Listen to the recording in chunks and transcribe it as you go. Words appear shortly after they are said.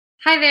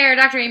Hi there,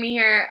 Dr. Amy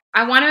here.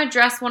 I want to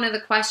address one of the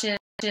questions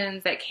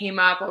that came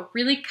up, a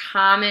really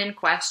common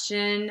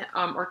question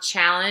or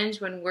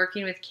challenge when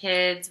working with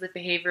kids with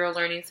behavioral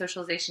learning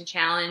socialization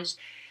challenges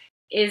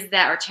is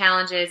that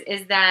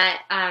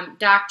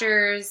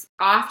doctors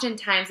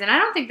oftentimes, and I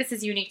don't think this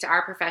is unique to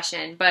our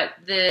profession, but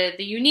the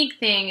unique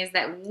thing is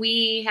that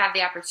we have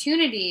the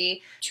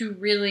opportunity to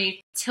really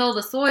till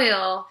the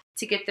soil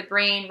to get the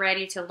brain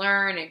ready to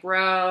learn and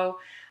grow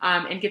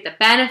and get the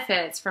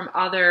benefits from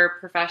other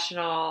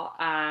professional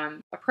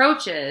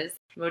approaches,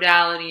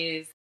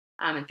 modalities,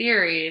 and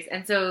theories.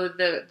 And so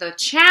the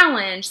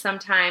challenge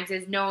sometimes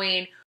is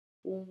knowing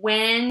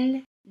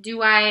when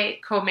do I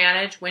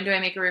co-manage, when do I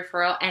make a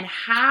referral, and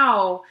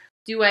how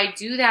do I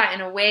do that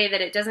in a way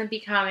that it doesn't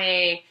become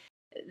a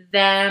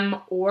them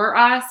or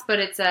us, but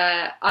it's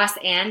a us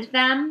and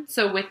them.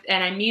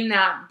 And I mean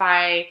that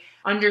by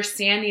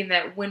understanding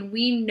that when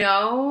we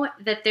know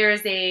that there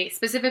is a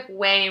specific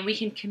way and we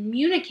can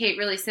communicate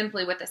really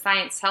simply what the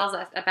science tells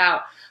us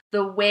about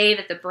the way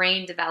that the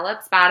brain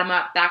develops, bottom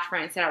up, back to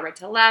front, inside out, right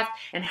to left,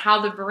 and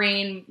how the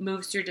brain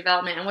moves through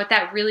development and what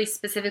that really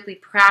specifically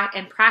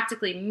and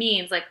practically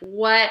means, like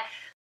what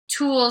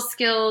tools,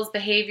 skills,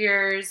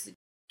 behaviors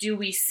do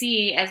we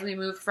see as we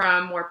move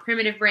from more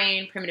primitive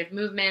brain, primitive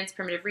movements,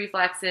 primitive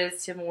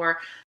reflexes, to more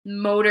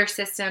motor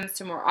systems,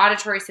 to more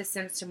auditory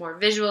systems, to more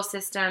visual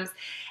systems,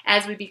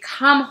 as we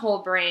become whole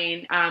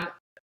brain,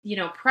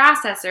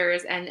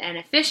 processors and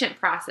efficient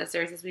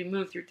processors as we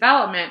move through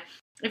development.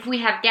 If we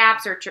have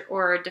gaps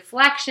or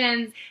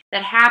deflections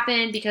that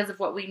happen because of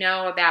what we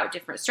know about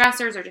different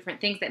stressors or different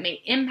things that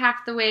may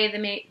impact the way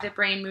the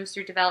brain moves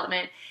through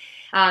development,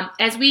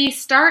 as we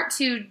start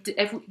to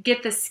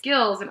get the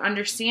skills and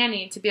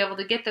understanding to be able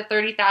to get the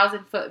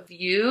 30,000-foot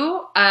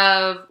view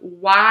of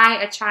why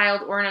a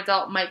child or an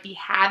adult might be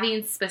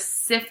having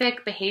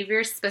specific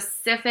behaviors,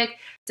 specific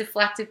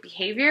deflective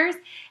behaviors,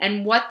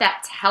 and what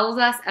that tells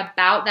us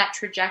about that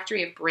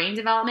trajectory of brain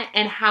development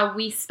and how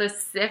we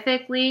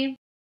specifically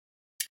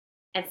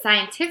and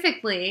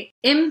scientifically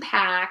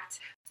impact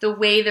the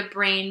way the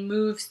brain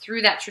moves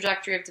through that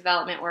trajectory of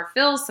development or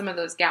fills some of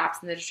those gaps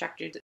in the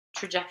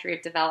trajectory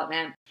of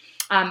development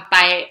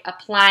by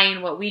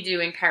applying what we do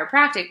in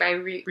chiropractic by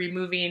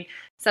removing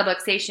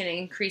subluxation and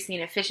increasing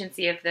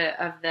efficiency of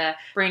the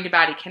brain to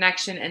body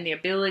connection and the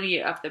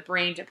ability of the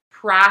brain to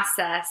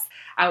process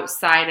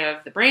outside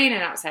of the brain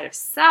and outside of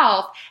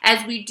self.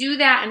 As we do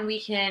that and we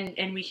can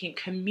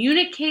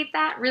communicate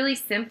that really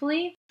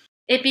simply,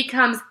 it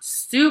becomes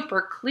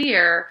super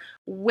clear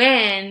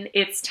when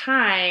it's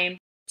time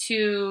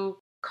to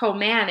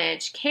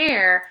co-manage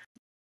care,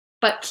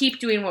 but keep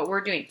doing what we're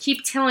doing.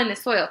 Keep tilling the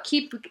soil.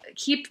 Keep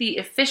the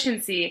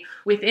efficiency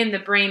within the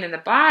brain and the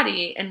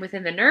body and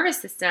within the nervous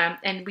system.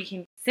 And we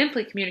can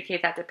simply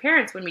communicate that to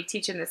parents when we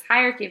teach them this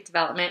hierarchy of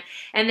development.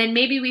 And then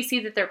maybe we see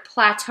that they're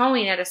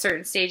plateauing at a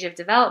certain stage of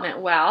development.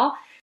 Well,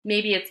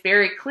 maybe it's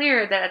very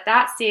clear that at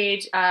that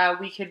stage,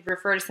 we could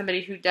refer to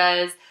somebody who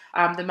does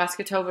the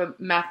Muscatova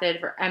method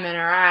for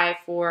MNRI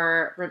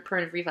for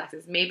primitive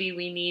reflexes. Maybe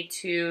we need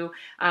to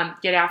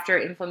get after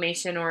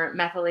inflammation or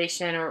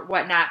methylation or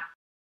whatnot.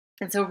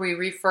 And so we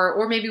refer,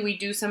 or maybe we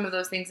do some of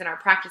those things in our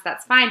practice,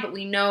 that's fine, but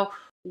we know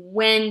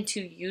when to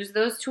use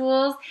those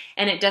tools,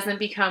 and it doesn't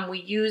become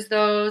we use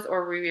those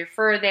or we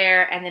refer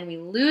there and then we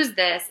lose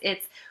this.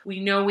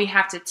 We know we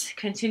have to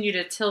continue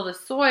to till the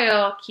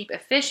soil, keep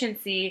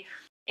efficiency,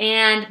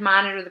 and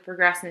monitor the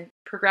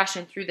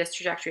progression through this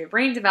trajectory of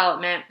brain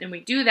development. And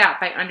we do that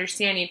by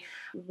understanding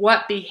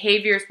what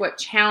behaviors, what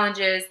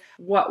challenges,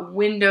 what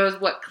windows,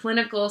 what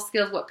clinical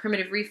skills, what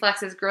primitive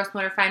reflexes, gross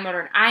motor, fine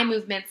motor, and eye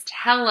movements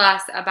tell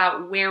us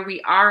about where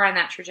we are on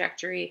that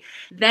trajectory.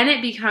 Then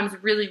it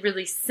becomes really,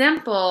 really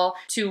simple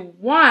to,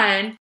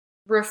 one,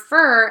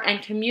 refer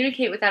and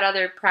communicate with that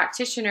other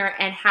practitioner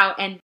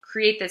and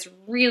create this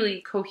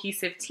really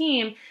cohesive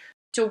team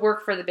to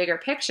work for the bigger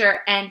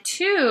picture, and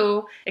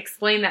two,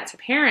 explain that to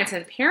parents,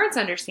 and parents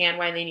understand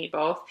why they need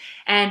both,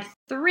 and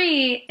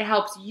three, it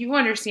helps you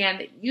understand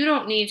that you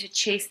don't need to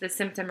chase the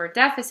symptom or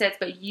deficits,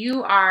 but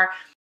you are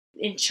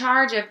in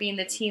charge of being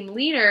the team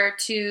leader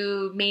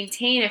to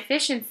maintain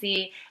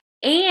efficiency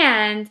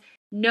and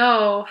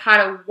know how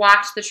to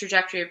watch the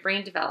trajectory of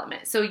brain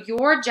development. So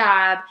your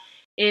job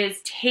is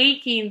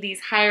taking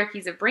these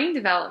hierarchies of brain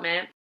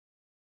development,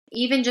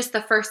 even just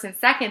the first and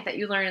second that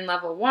you learn in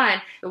level 1,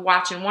 the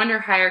watch and wonder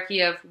hierarchy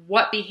of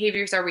what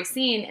behaviors are we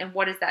seeing and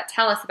what does that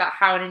tell us about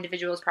how an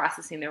individual is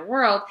processing their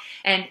world,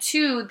 and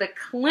 2, the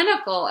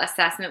clinical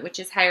assessment, which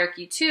is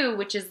hierarchy 2,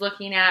 which is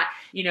looking at,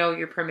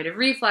 your primitive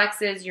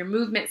reflexes, your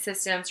movement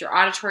systems, your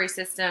auditory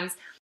systems,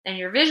 and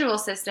your visual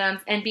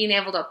systems, and being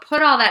able to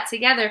put all that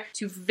together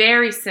to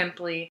very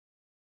simply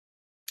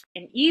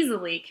and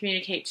easily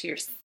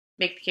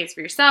make the case for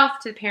yourself,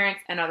 to the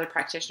parents, and other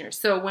practitioners.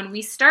 So when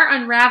we start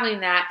unraveling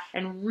that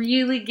and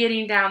really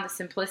getting down the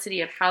simplicity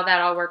of how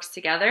that all works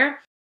together,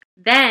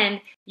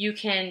 then you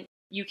can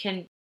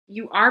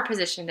you are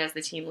positioned as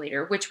the team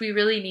leader, which we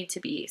really need to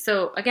be.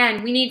 So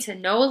again, we need to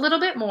know a little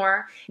bit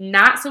more,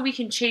 not so we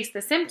can chase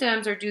the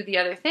symptoms or do the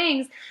other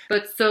things,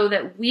 but so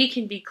that we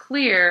can be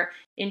clear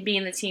in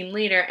being the team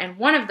leader. And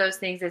one of those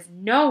things is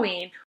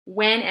knowing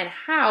when and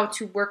how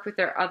to work with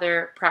their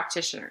other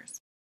practitioners.